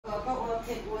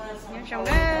nhớ trong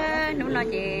đó nó nói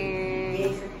gì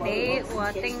để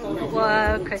qua tinh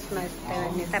qua Christmas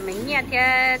người ta mình nghe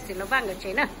theo chỉ nó vang cái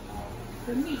chuyện nữa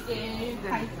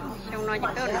trong nói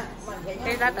những câu nữa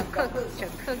bây giờ tập khơi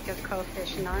chở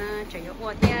fish nó chở yếu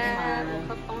qua theo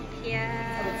có bông theo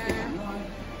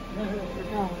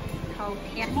thâu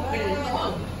theo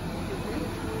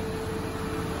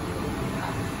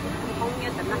không như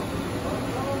thế nào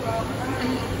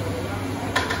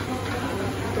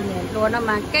tụi này luôn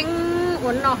mà canh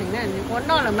uốn nó hình này uốn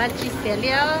nó là mà chỉ xé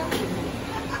liao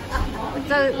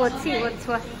giờ uốn chỉ uốn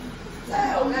chua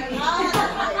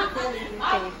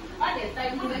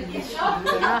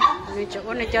người chỗ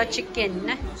uốn này cho chicken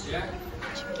nè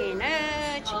chicken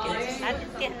sát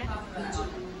tiện nè chicken nó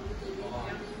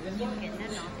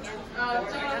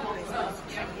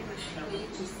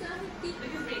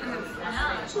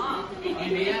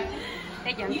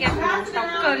đây chẳng kia tóc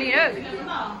cơ đi đó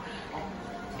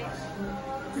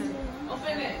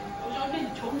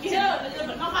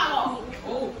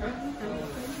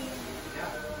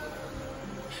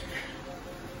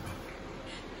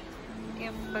cái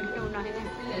bên chỗ này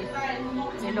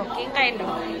để đổ cái cây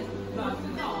đổ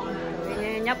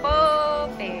nhấp bố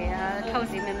để thâu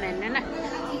gì mình nữa nè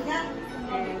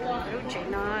lúc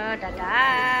chuyện nó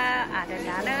đá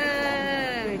nó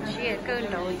chia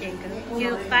cơn đầu chuyện cứ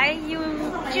nhiều cái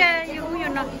chơi như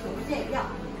nó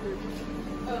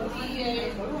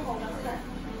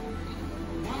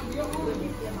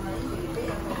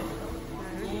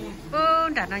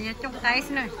đã nó như trong cái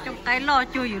này trong cái lo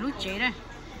chuiอยู่lúc chế này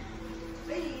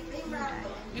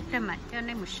ít ra mà cho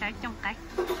nên một sáng trong cái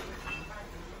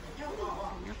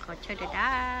nó khỏi chơi để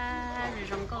đá rồi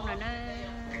rong câu này nó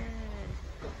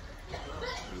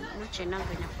lúc chế nó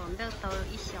người nhà phòng đâu tôi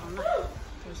ít xong nó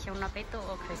thì xong nó bé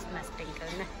tôi Christmas tình cỡ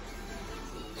này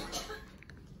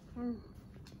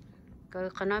cái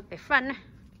con nó bé phân này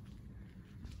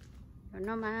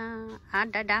nó mà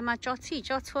đã mà cho chỉ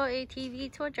cho thua ATV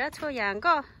thua trả thua vàng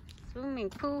có xuống mình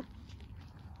phu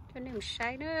cho nên mình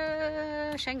sai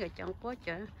nữa sai người chọn quá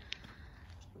chợ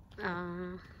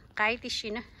cái tí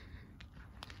xin á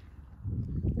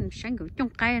sai người trong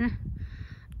cái nè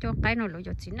cho cái nó lỗi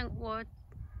cho chỉ năng qua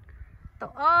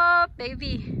tổ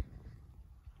baby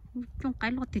trong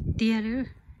cái lo tịt tia nữa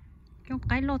trong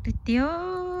cái lo tịt tia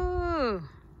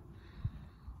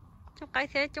trong cái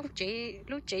thế trong chị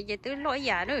lúc chị về tới lỗi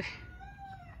già rồi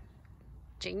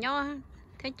chị nho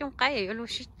thế trong cái thì lúc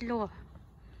xích lùa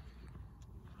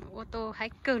ô tô hai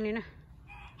cơn này nè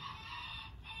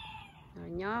rồi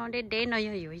nho đến nó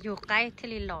vô cái thế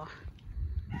li lò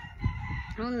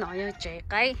lúc nọ vô trẻ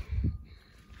cái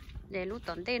để lúc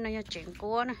tận đây nó vô chuyện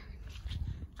cua nè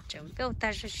chuyện béo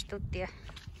ta sẽ tốt tiệt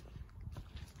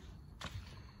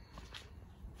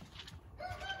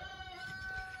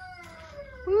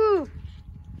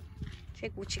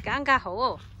cái cụ chỉ cắn cá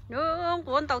hổ nó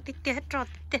cuốn tàu tít hết tròn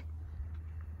tít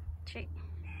chị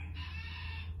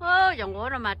dòng gỗ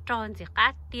mà tròn thì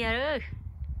cá tia ơi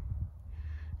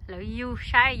lợi yêu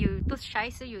sai yêu tốt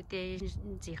sai sử dụng tiền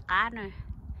gì cá này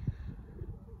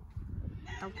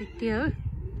tàu tít tia ơi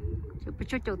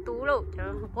cho chỗ tú luôn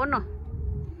cho cuốn rồi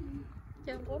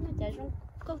cho cuốn nó chạy xuống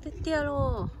câu tít tia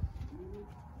luôn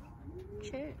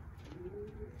chứ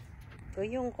cứ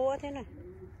dùng cua thế này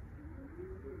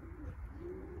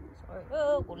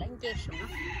của lãnh chết xuống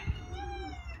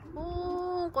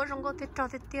có rong có trò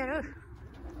tia rồi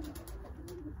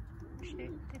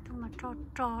thế thôi mà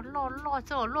trò lo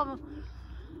cho luôn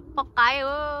bóc cái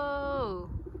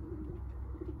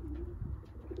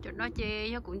cho nó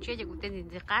chơi cũng chơi cho cũng tên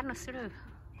gì cá nó xứ rồi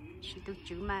chỉ tôi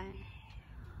chữ mà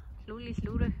lú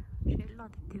rồi sẽ lo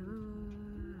tia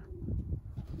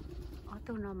ở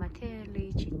tôi nào mà thế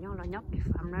ly chỉ nhau là nhóc để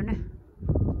phạm nó nè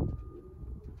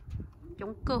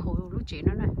chống cơ hội lúc chị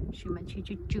nó này chỉ mà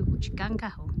chưa chỉ căng cả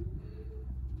hổ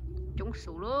chống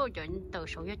số đó cho tờ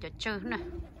số cho chơi này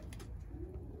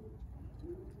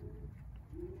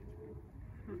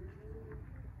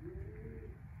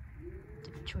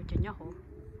chơi cho nhau hổ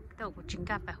tàu của chính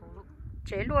cả phải hổ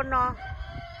chế luôn nó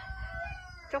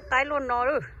trong tay luôn nó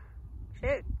rồi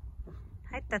chế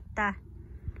hãy tật ta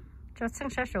cho sáng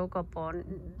sáng số của bọn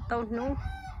tàu nú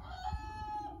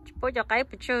bây giờ cái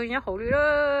chơi nhá hổ đi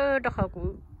đó đó họ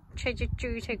cũng chơi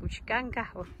cũng chỉ căng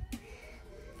cả rồi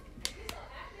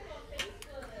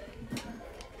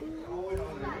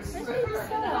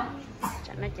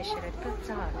chắc nó chỉ sẽ tốt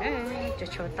giờ nữa cho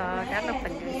chỗ to đã là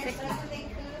phần đường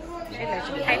sẽ là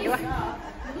chỉ thay đua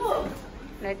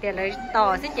lại tiền lại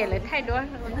to sẽ chỉ lại thay đua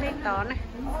lấy to này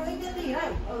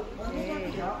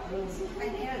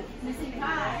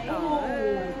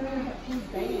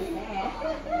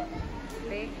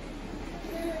đấy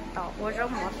tỏ ô rau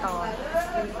mỏ tỏ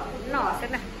nọ thế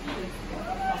này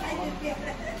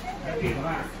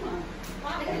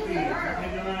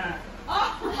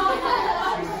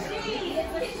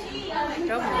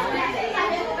rau mỏ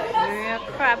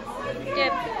crab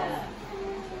dip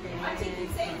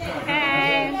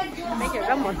hai mấy chỗ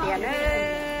rau mỏ tiền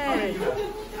ơi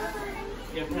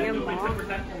nhiều mỏ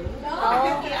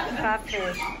tàu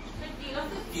crawfish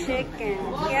chicken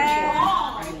yeah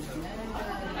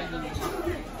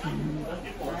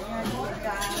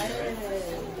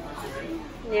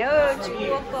nhớ Trung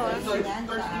Quốc có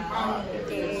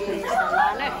thì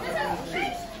salad đấy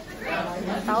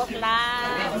tàu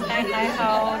lá cái này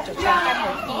hầu chụp cho cái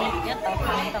bộ chi nhất tàu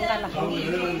lá trong đây là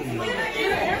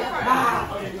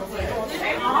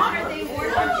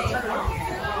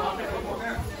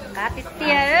cá tít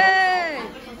tia ơi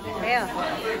thấy không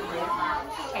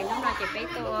cái nó là chỉ cái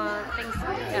ตัว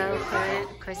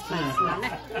Christmas nó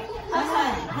này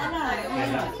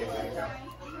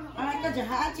cái chả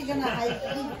há chỉ cái này hay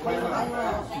đi thôi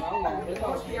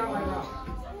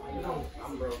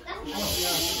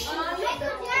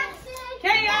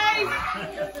Hey ơi.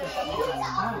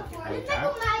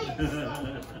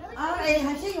 Ai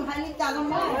hay chỉ hay đi chào con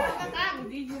mò.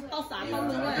 Đi tao xả tao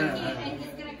luôn rồi.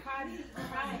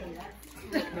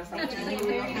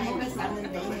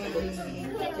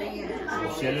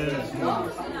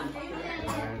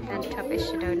 ăn cà phê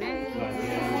sữa đậu nè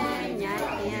nhà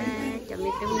cho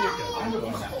mình tôm nhật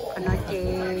còn nói chị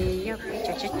yêu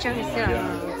cái chỗ chơi xưa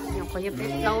nhiều có yêu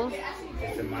biết lâu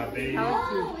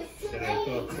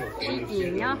gì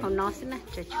nhá họ nói thế này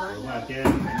chơi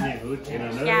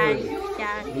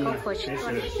cha con của chị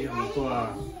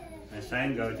con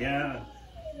sáng rồi chứ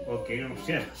ok dùng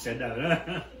xe đỡ đó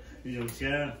dùng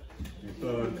xe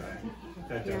tôi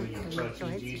cái cho mình dùng cho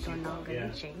chi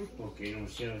ok dùng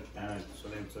xe số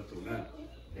lượng số tụ nữa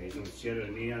để dùng xe rồi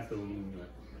đi tụ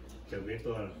cho biết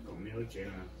tôi cũng nhớ chuyện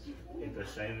là để tôi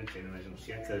sai nó chuyện là dùng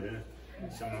xe cơ đó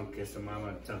xong rồi cái xong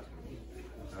mà chắc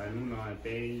lúc nào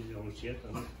để dùng xe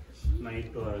tôi này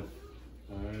tôi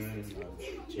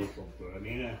chế phục rồi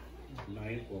này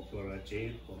này phục rồi chế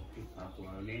phục cái pháp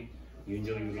rồi này dùng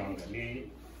cho dùng lòng cái này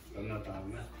làm nào tao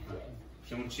nữa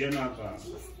trong xe nào cả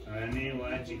này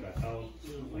tôi chỉ cả tao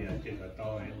tôi chỉ cả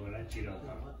tao ấy tôi chỉ là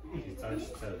cả thì tao chỉ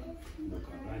sợ một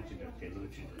cái này chỉ là cái đồ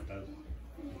chỉ là tao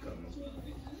cầm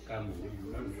cam một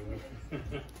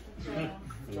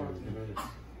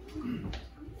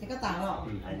thì có tao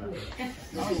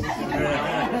rồi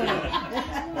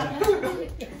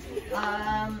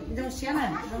đông xe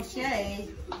này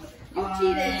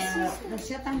đông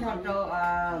xe tăng hoạt độ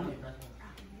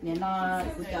nên nó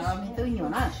cho mình tôi nhiều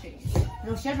nữa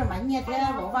đông xe rồi mạnh nhẹ thế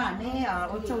bố bà này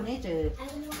ở chỗ này chứ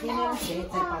nên nó sẽ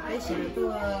tự bảo cái sự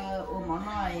tôi ôm món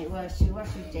này và siêu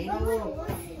cháy luôn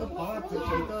tôi có tự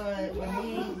cháy tôi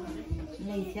này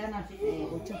này thế nào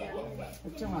ở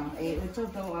chỗ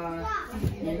đâu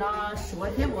nên nó sửa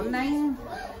thế bốn anh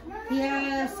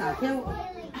thế xả theo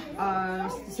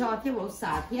cho thế bộ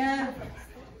xả thế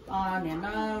nên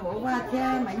nó bố ba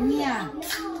thế mạnh nhẹ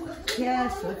thế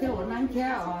sửa thế bốn anh thế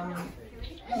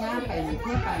nhà phải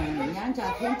thế bằng nhà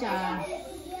trà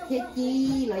thế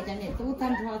chi lại cho nên tu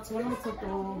thanh hoa số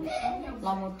tu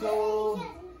làm một tu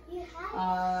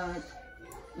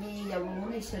mi giờ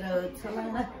muốn đi sửa số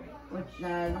lăng đó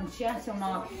làm xe xong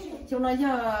nó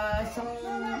giờ xong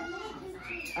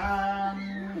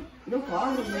lúc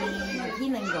đó thì chỉ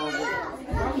nên rồi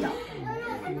có dọc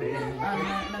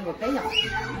nên một cái dọc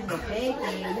một cái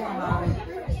thì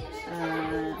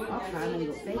ốc hạ nên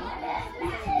một cái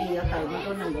thì ở từ mình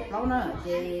con nên một lấu nữa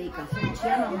thì cả xong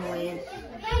xe nó ngồi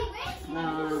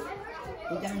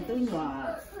thì cho mình túi nhỏ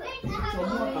chúng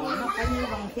nó cái như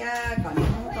bằng cha còn nó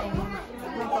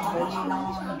còn hồi nó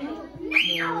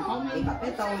thì gặp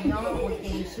cái tôi nó ok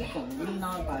sĩ cũng đi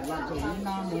nó gọi là chỉ đi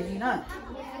nó muốn đi nữa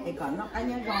thì còn nó cái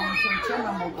nhớ gòn xong chết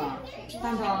là một cỏ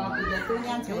tan rồi bây giờ tôi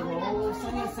nhang chữ bộ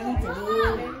sáng chữ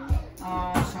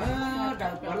sở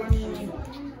đầu của nó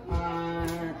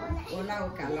lâu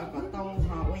cả là có tàu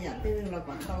họ bây giờ tư là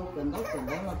có tàu cần đó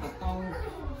là có tàu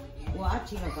quá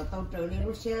chỉ là có tàu trở đi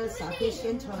lúc xe xã phía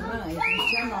xuyên trời nó ấy thì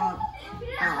xe nó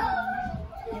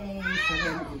thì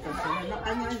nó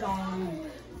cái nhớ gòn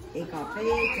thì có cái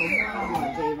chỗ nó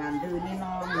về bàn từ nên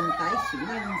nó mình tái xỉ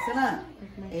nên sẽ là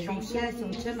để trong xe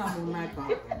nó mình mà có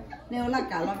nếu là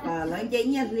cả lớn dễ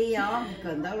nhất đi đó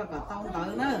cần đó là có tàu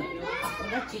tới nữa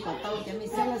đó chỉ có tàu cho mình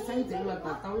sẽ là sáng chữ là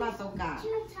có tàu là tàu cả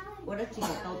đó chỉ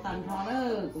có tàu tàn hoa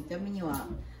nữa cũng cho mình nhiều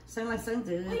sáng là sáng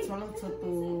chữ cho nó cho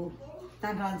tù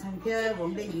tàn hoa sang kia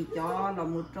vấn đề gì cho là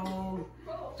một trâu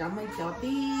chấm mình cho tí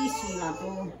xì là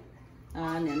tù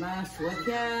nếu mà sửa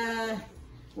kia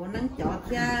của nắng chó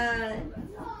theo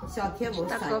sao theo bộ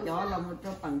sài chó là một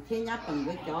trong bằng theo nhát bằng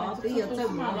cái chó bây giờ tôi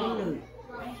muốn đi lử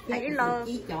thấy lo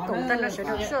cũng tên là sự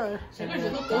đầu sơ cái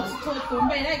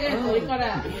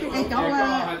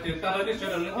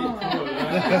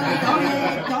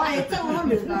chó ấy cháu nó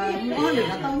lử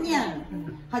là tao nha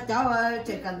họ chó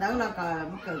chỉ cần đó là cả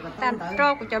tam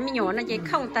trâu của chó mi nhỏ nó chỉ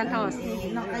không tan thôi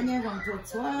nó cái như rồng chuột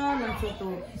xóa rồng chuột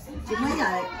tù chỉ mấy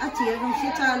giờ chị rồng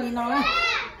xếp cha đi nó đấy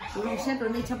rồng xếp rồi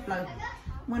này chấp lời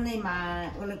มื่อในมา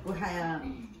อะไรกูให้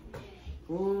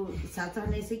กูสาวตอน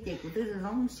นี้สิเจกูตื่นร้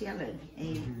องเสียเลยเอ้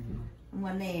มื่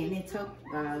อในชอบ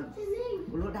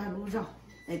กูรู้ได้รู้จ้ะ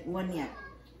ไอ้กูวันเนี่ย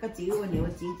ก็จีวันเดียว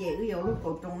จีเจก็有ลูกก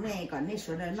บตรงนี้ก่อนนี่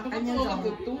สุดเลยนักการเงินรอง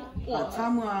ชอ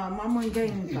บมาเมืองเก่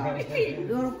งก่อน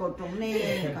ลูกกบตรงนี้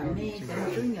ก่อนนี่จะมา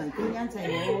ตื้อหย่อนตื้อยันใส่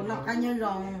นักการเงินร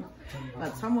องก็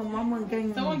ชอบมาเมืองเก่ง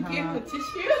ฮะ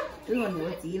คือวันเดีย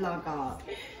วจีรอก่อน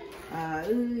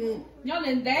nhớ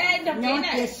lên đen cho cái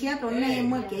này nhớ chia đồ này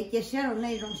mua cái chia đồ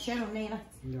này rong chia đồ này đó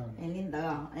em lên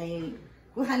đó em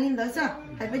cứ hai lên đó sao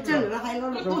hai bây giờ là hai lô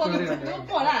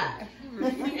của là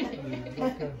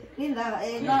lên đó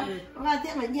em nó tiếp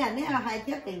mà nhà này là hai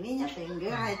tiếp tiền này nhá tiền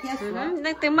cái hai tiếp xuống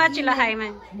đang từ mà chỉ là hai mà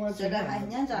chỉ là hai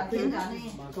nhá giờ tiền giờ này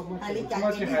hai lấy chặt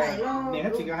cái hai lô nè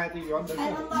chỉ có hai tỷ yuan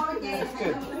hai lô to vậy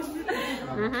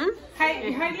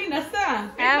hai lên đó sao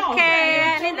ok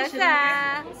lên đó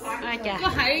sao có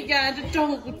hai cái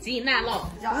trong một gì nào lọ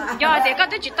do thì có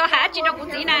tôi chỉ to hả chỉ đâu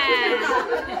cũng gì nè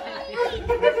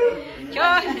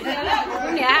cho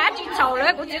nè hả chỉ sầu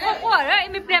rồi cũng chỉ có quá rồi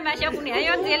em biết mà sao cũng nè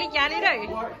do gì lấy trả đi rồi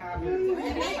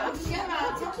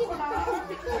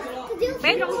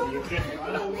bé không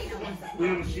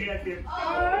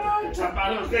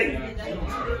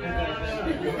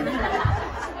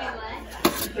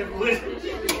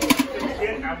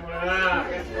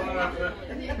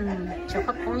cháu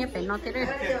có bún như phải nói thế đấy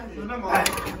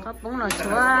có bún rồi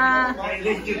chúa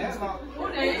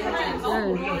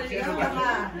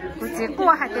cô chỉ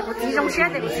qua hay thì cô chỉ trong xe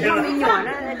thì cô chỉ không đi nhỏ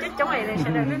nữa chứ chỗ này là sẽ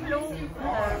là rất luôn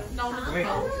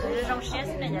trong xe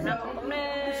này giờ nó cũng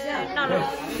nó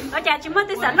ở nhà chỉ mới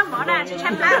tới sẵn nó mở ra chỉ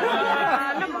chăn lá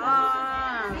nó mở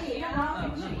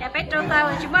nhà bé trâu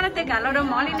tao chỉ mới nó tới cả lâu đâu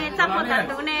mở lên này sắp một tháng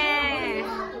nữa nè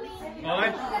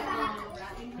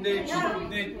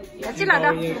chỉ là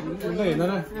đâu này nó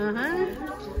đây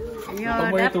tao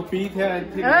mới tụ pi thế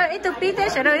ít tụ pi thế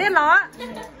sẽ rồi đấy lọ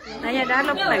này giờ đã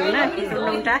lúc lạnh nữa thì tụi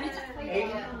nông trái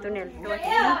tụi này đuôi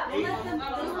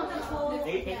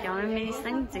để cho mình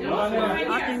sáng chữ có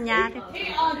từ nhà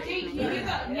thì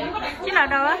chỉ là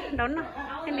đâu á đón nó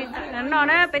cái này nó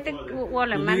đó bây giờ uo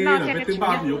là mà nó theo cái chuyện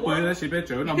bao nhiêu bơi đó, chỉ biết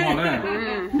chở nó mò đấy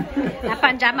là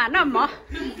phần trả mà nó mò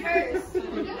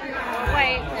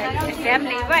vậy xem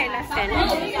lý vậy là sẽ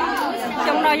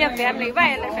trong đó giờ xem lý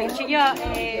vậy là phải chỉ cho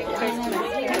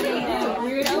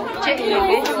chị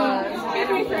cái chùa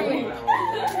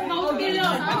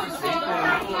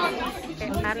cái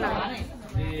khá là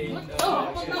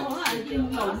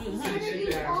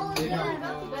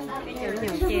bây giờ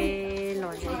nhiều chè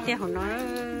lò dễ chè họ nói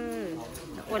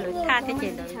qua lưỡi tha thế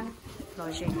chè lò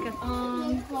dễ cơ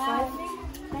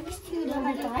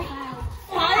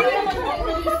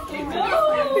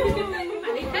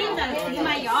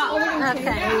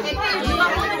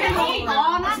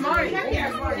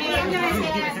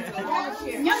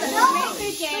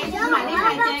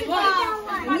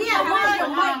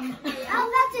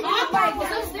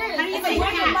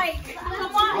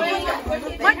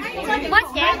mất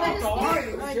chè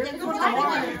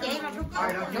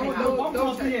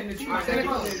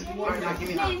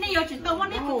này giờ chúng tôi muốn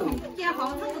đi cùng chè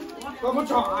họ có một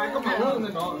trò ai có phải hơn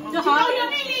này nó cho họ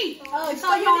đi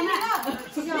sao cho nè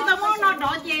chúng tôi muốn nó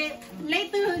đó chè lấy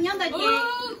từ nhóm ta chè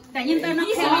tại nhưng tôi nó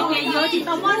theo chè giờ thì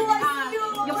tôi muốn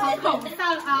dùng họ khổng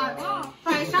sao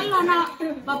phải sát lo nó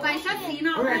và phải sát gì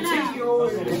nó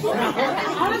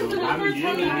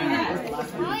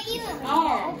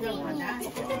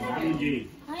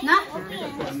nó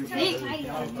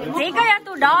gì cái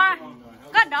tụ đỏ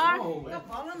có đỏ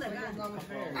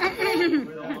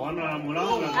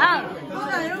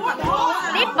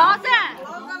tiếp bỏ ra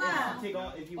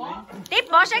tiếp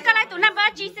bỏ sẽ cái này tụ năm ba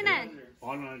chi thế này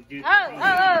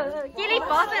chỉ đi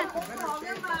bỏ ra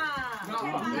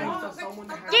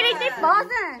chỉ đi tiếp bỏ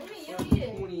ra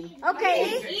okay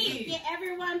get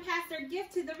everyone pass their gift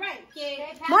to the right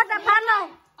mất đã phán đâu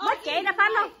mất chạy đã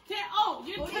phán đâu oh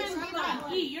your turn go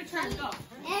your turn go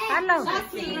phán đâu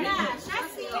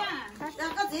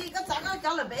có gì có chẳng có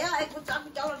cháu là bé ai cũng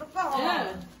chẳng cháu là nó có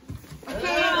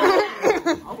okay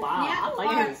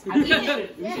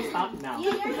you should stop now.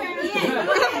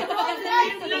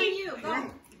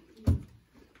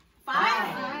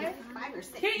 5 or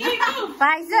 6.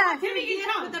 Five.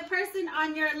 With the person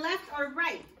on your left or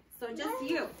right. So just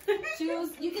you.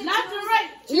 Choose. You can Left or right.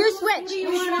 You switch. You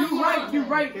right. You want your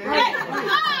right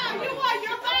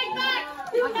back.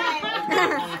 Okay.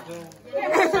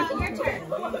 Your turn.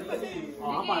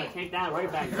 Oh, I'm about to take that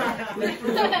right back.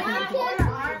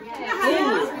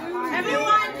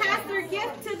 Everyone pass their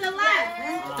gift to the left.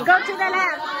 Go to the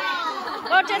left.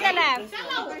 Go to the left.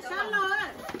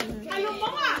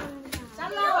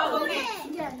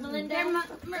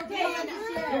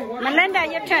 Melinda,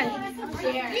 your turn.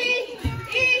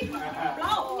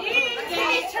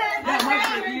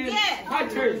 My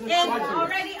turn. It's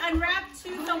already unwrapped to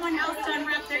someone else to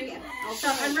unwrap their gift. So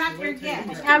unwrap your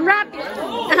gift. Unwrap it.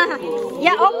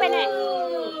 Yeah, open it.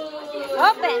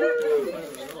 Open.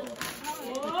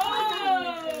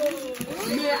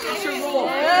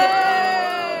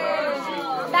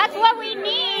 That's what we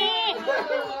need.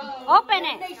 Open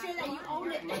it.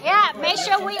 Yeah, make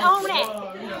sure we own it.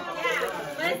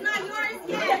 But it's not yours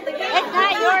yet. It's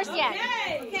not yours yet.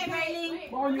 Okay, Raylene.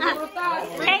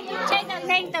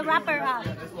 Take the wrapper off.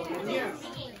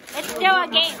 It's still a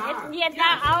game. It's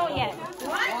not out yet.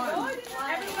 What?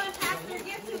 Everyone pass their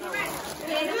gift to the right.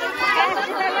 Pass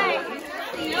to the right.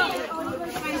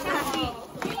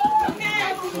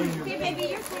 Okay, baby,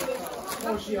 you're free.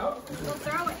 Oh, she up? Go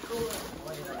throw it.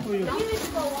 You need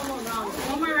to go one more round.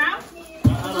 One more round?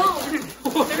 3.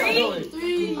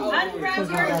 Unwrap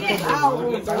your gift.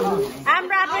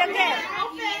 Unwrap your gift.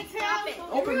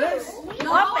 Open this.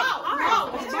 Open.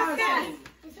 It's just good.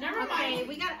 Never mind.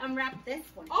 We gotta unwrap this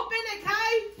one. Open it,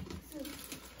 Kai.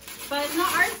 But it's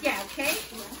not ours yet, okay?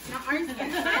 Not ours yet.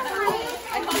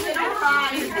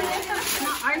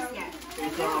 Not ours yet.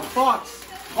 It's a box.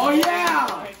 Oh, yeah.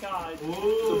 Oh my God.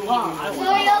 Ooh. The box.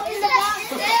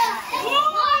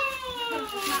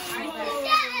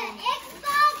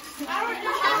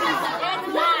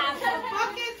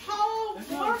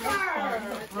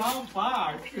 Brown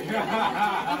box.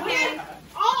 Okay.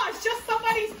 Oh, it's just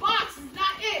somebody's box. It's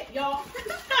not it, y'all.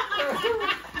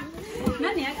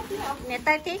 Nè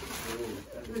tay tí.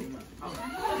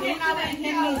 Okay, now that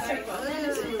him needs circle.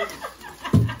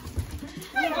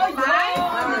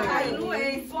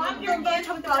 Swap your gift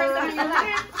with the person on your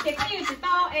left. Chỉ có nhiều chữ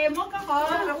to em muốn có khó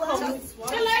không?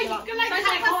 Cái này khó. Cái này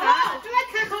khó.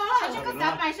 Chứ có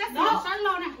tập này sách đó. Sách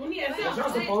lâu nè. Sao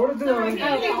sẽ bỏ nó đưa rồi?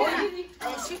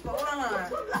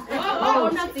 Ồ,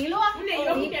 nó tí luôn. Cái này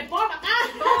giống để bó bạc á.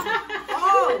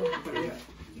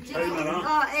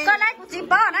 Con lấy của chị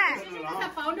bò nè. Cái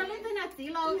pháo nó lên thế nào tí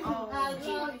luôn.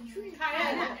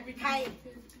 Khai.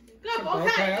 Cái bó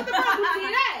khai. Cái bó của chị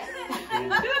đấy.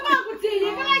 Cái bó của chị thì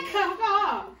cái này không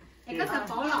có. Cái sập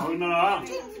pháo là.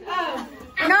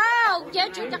 No, chị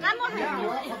chủ chắc lắm không?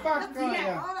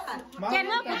 Chị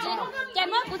mất của chị. Chị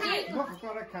mất của chị.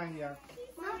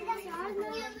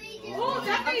 Oh,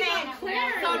 that is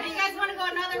clear. So, do you guys want to go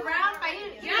another round?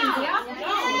 Yeah.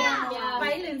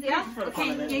 Okay,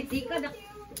 you see, good.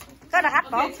 Có đặt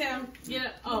áp bỏ.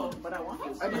 Yeah. Oh, but I want.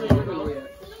 I didn't even know yet.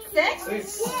 6.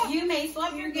 You may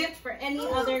swap your gift for any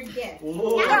other gift.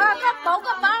 Có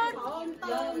bổ.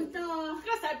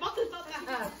 Có xài bó từ to cả.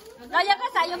 Rồi giờ có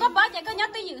xài vô có bó vậy có nhớ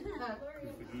tới gì.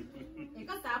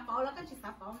 Có xả bó là có chỉ xả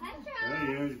bó.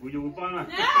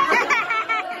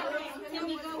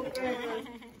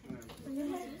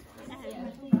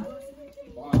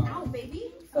 Wow, baby.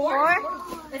 4.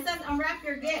 It says unwrap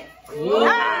your gift.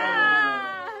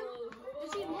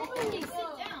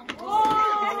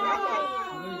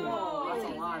 That's a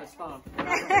lot of stuff.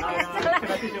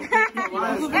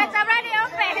 It's already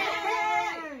open.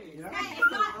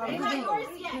 It's not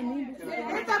yours yet.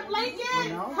 It's a blanket,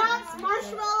 cups,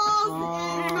 marshmallows,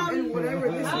 and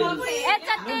Whatever this is. It's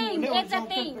a thing. It's a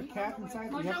thing. Cap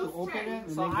inside, you have to open it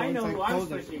and So then I go know inside, who I'm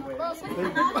close it. switching with.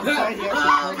 Inside, you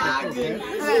have to close it.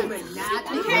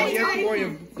 Okay, You have to wear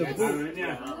the boot. You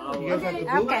guys have the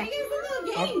boot. Okay.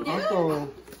 Uncle,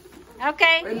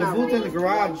 Okay. the boot's in the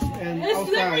garage and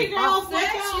outside. girls,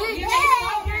 you may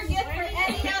swap your gift for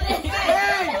any other gift.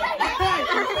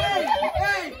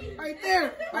 Right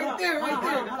there.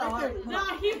 No,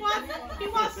 he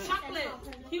wants chocolate.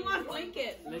 He wants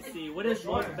blanket. Let's see, what is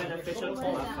more beneficial?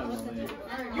 Hold on.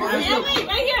 Right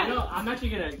here. No, I'm actually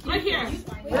gonna. Right here.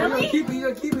 Keep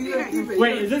it.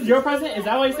 Wait, is this your present? Is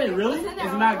that what you said? Really?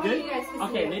 Isn't that good?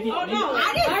 Okay, maybe. I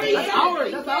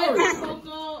didn't That's ours.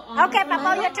 Okay,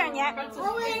 Papa, your turn, yeah.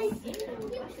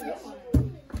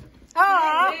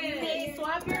 Oh. You may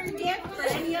swap your gift for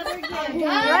any other gift. You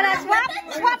wanna swap?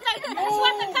 Swap the cup.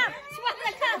 Swap the cup.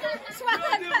 Swap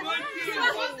the cup.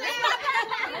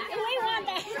 We want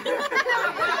that.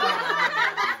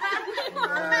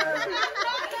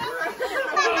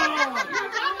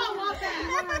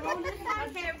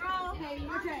 We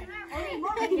want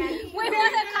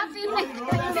a coffee maker.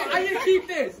 I can keep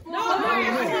this. No,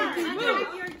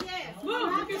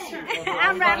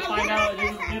 I'm ready. Find out if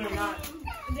it's good or not.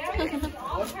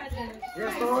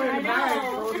 We're throwing it back.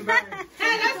 Throw it back.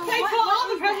 Hey, let's play till all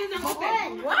the presents are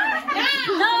open. What?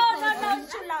 No,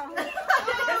 it's too long.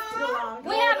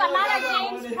 We have a lot of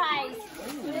James prize.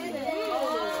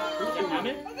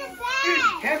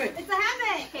 Hammock. It's a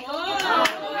hammock.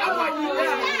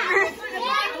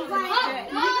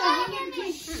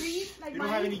 You don't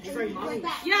have any trees.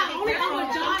 Yeah, only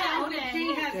our giant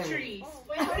tree has trees.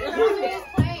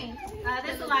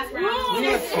 This is the last round.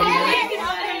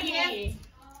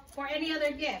 For any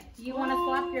other gift. Do you want to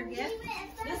swap your gift?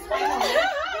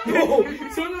 No,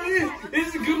 so this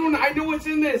is a good one. I know what's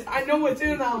in this. I know what's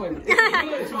in that one.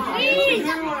 It's a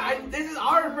good one. This is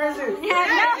our present. Oh,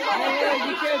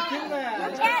 you can't do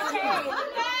that.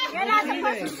 You're not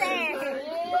supposed to say it.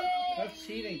 That's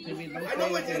cheating to me. Don't I know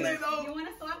say what's in there it. though. You want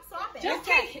to swap it? Just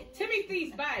take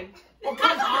Timothy's bag. Oh,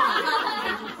 come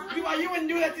on. Levi, you wouldn't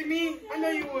do that to me. I know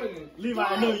you wouldn't. Levi,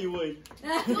 I know you would.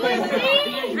 Yeah, you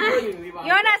wouldn't, Levi.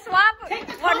 You wanna swap or no?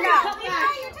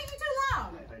 You're taking too long.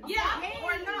 Yeah.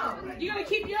 Or no? You gonna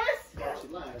keep yours?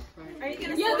 Are you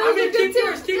gonna Yeah, swap? those are good too. Keep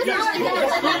yours. Keep yours. Are you gonna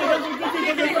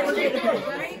Levi,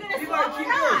 swap keep or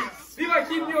not? yours. Levi,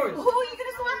 keep yours. Who are you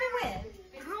gonna swap it with?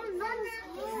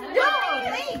 No,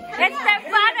 think. It's the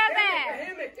fun of it.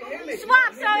 Hammock, the hammock.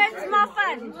 Swap so it's more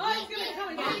fun. Oh, it's gonna come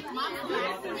again.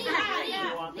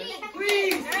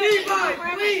 Please, Levi,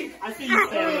 please. I see you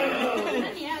saying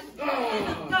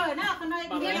No, no,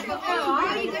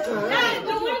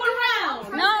 Go one more round.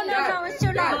 No, it's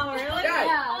too long.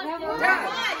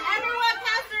 Everyone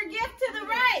pass their gift to the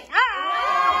right.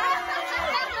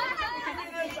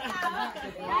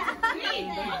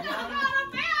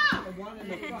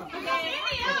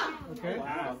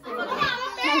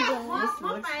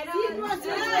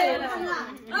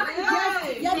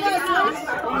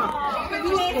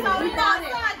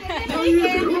 Okay.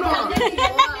 Do not.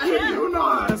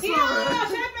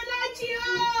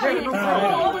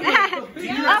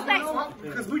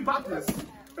 Because we bought this.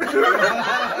 Okay,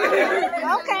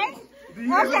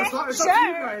 sure.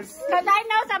 Because I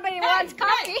know somebody wants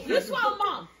coffee. You swap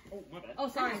mom. Oh,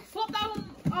 sorry. Swap that one.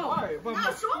 Oh.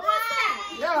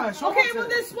 Yeah, show Okay, well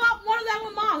then swap one of that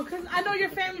with mom, because I know your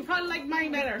family probably like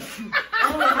mine better.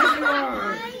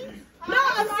 No,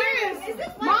 I'm serious.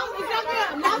 Mom is not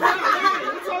gonna. Mom's not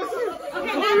gonna.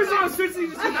 Okay, The only reason I'm switching is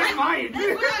because that's mine.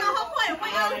 That's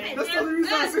That's the only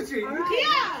reason I'm switching. Yeah,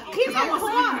 keep it. I want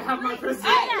someone to have my present.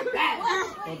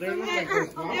 Oh, they look like this.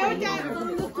 You haven't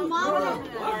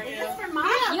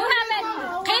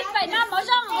keep it. No, more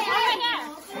song.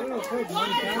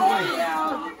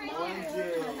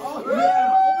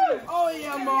 Oh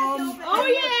yeah, Mom. Oh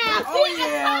yeah.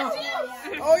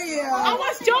 Oh yeah. I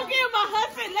was joking with my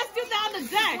husband. Let's do that on the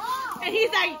deck, and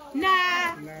he's like,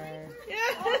 nah.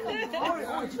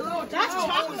 That's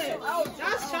chocolate.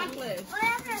 That's chocolate. What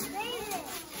is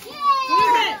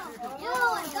it?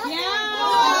 Yeah.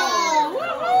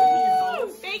 Woohoo!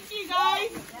 Thank you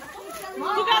guys. Who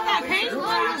got that paint? You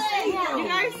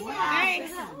guys?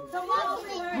 Thanks.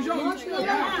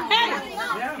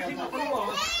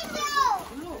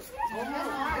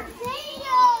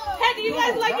 Hey, do you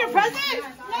guys like your present?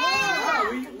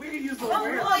 Yeah, we can use the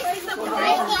word. Ours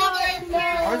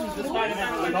is just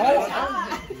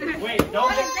Wait, don't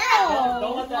let that.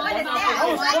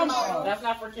 That's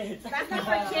not for kids. That's not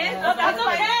for kids? Oh, that's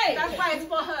okay. That's why it's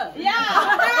for her. Yeah.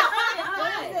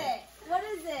 What is it? What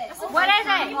is it?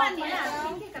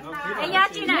 Ella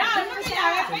China.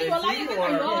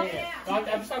 I'm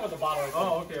just talking about the bottle.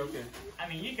 Oh, okay. I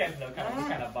mean, you guys know what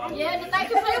kind of bottle. Yeah, the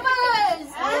Nike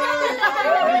flavors.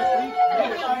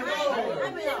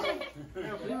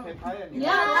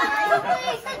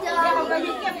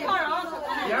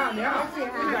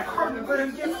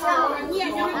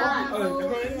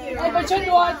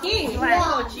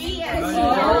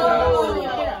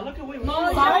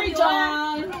 Sorry,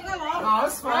 John. Oh,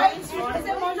 it's fine. It's just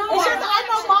I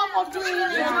know mom will do it.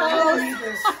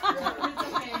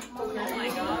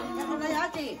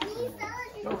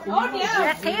 Oh,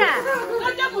 yeah. Thế à? Nó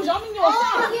chắc cũng giống như nhau.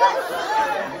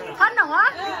 Hết nữa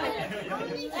á?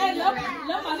 Ê, lớp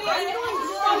mà đi ăn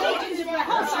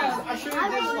I should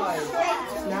have just like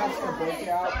snatched the book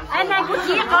out. Anh này cũng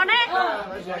chỉ có đấy.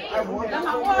 I want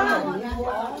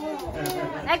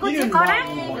Đây cũng chỉ có đấy.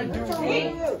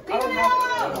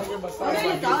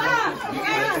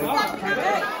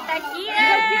 Tại chị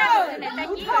ơi. Tại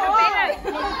chị không biết rồi.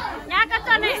 Nhá, có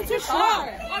con này.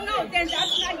 Oh no, then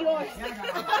that's not yours.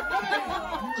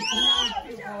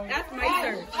 That's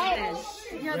nicer. Then.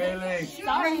 Really?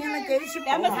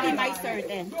 That must be nicer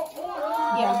then.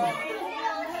 Yeah.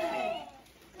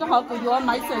 Cho họ của yo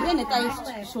nicer thế này tay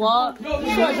xóa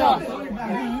rồi.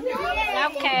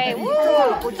 Ok,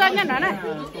 của chân nha nó này.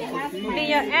 Bây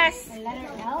giờ S.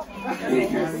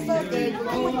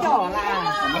 Nhỏ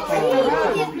là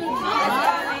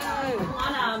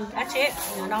That's it.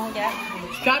 No, yeah.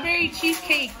 Strawberry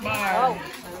cheesecake bar.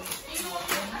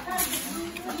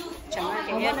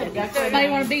 Now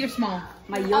you want a big or small?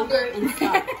 my yogurt and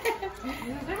stuff.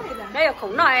 Đây là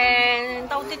cũng nói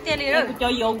tao tiết tiết đi rồi. Cho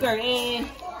yogurt đi.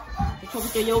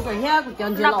 Cho yogurt ha, cho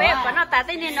Nó bé vẫn nó tại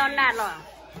nên nó nạt rồi.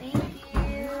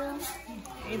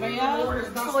 Anybody else?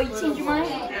 So you change your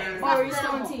mind? Or are you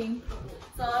still on team?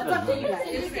 So it's up to you guys.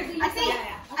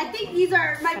 I think these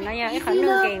are might be easy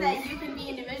enough that you can be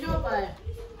individual, but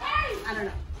I don't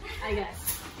know. I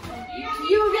guess.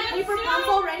 Do you get paper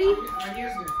pencil ready?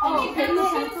 Oh, paper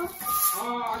pencil.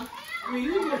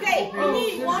 Okay, we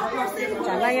need one person for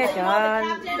Trả lời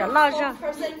cho lo cho. one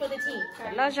person for the team.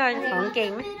 Trả lo cho còn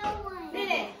kìm ấy.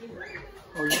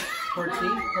 Per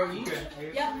team? Per each?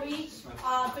 Yep, for each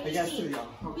team.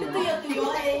 You do your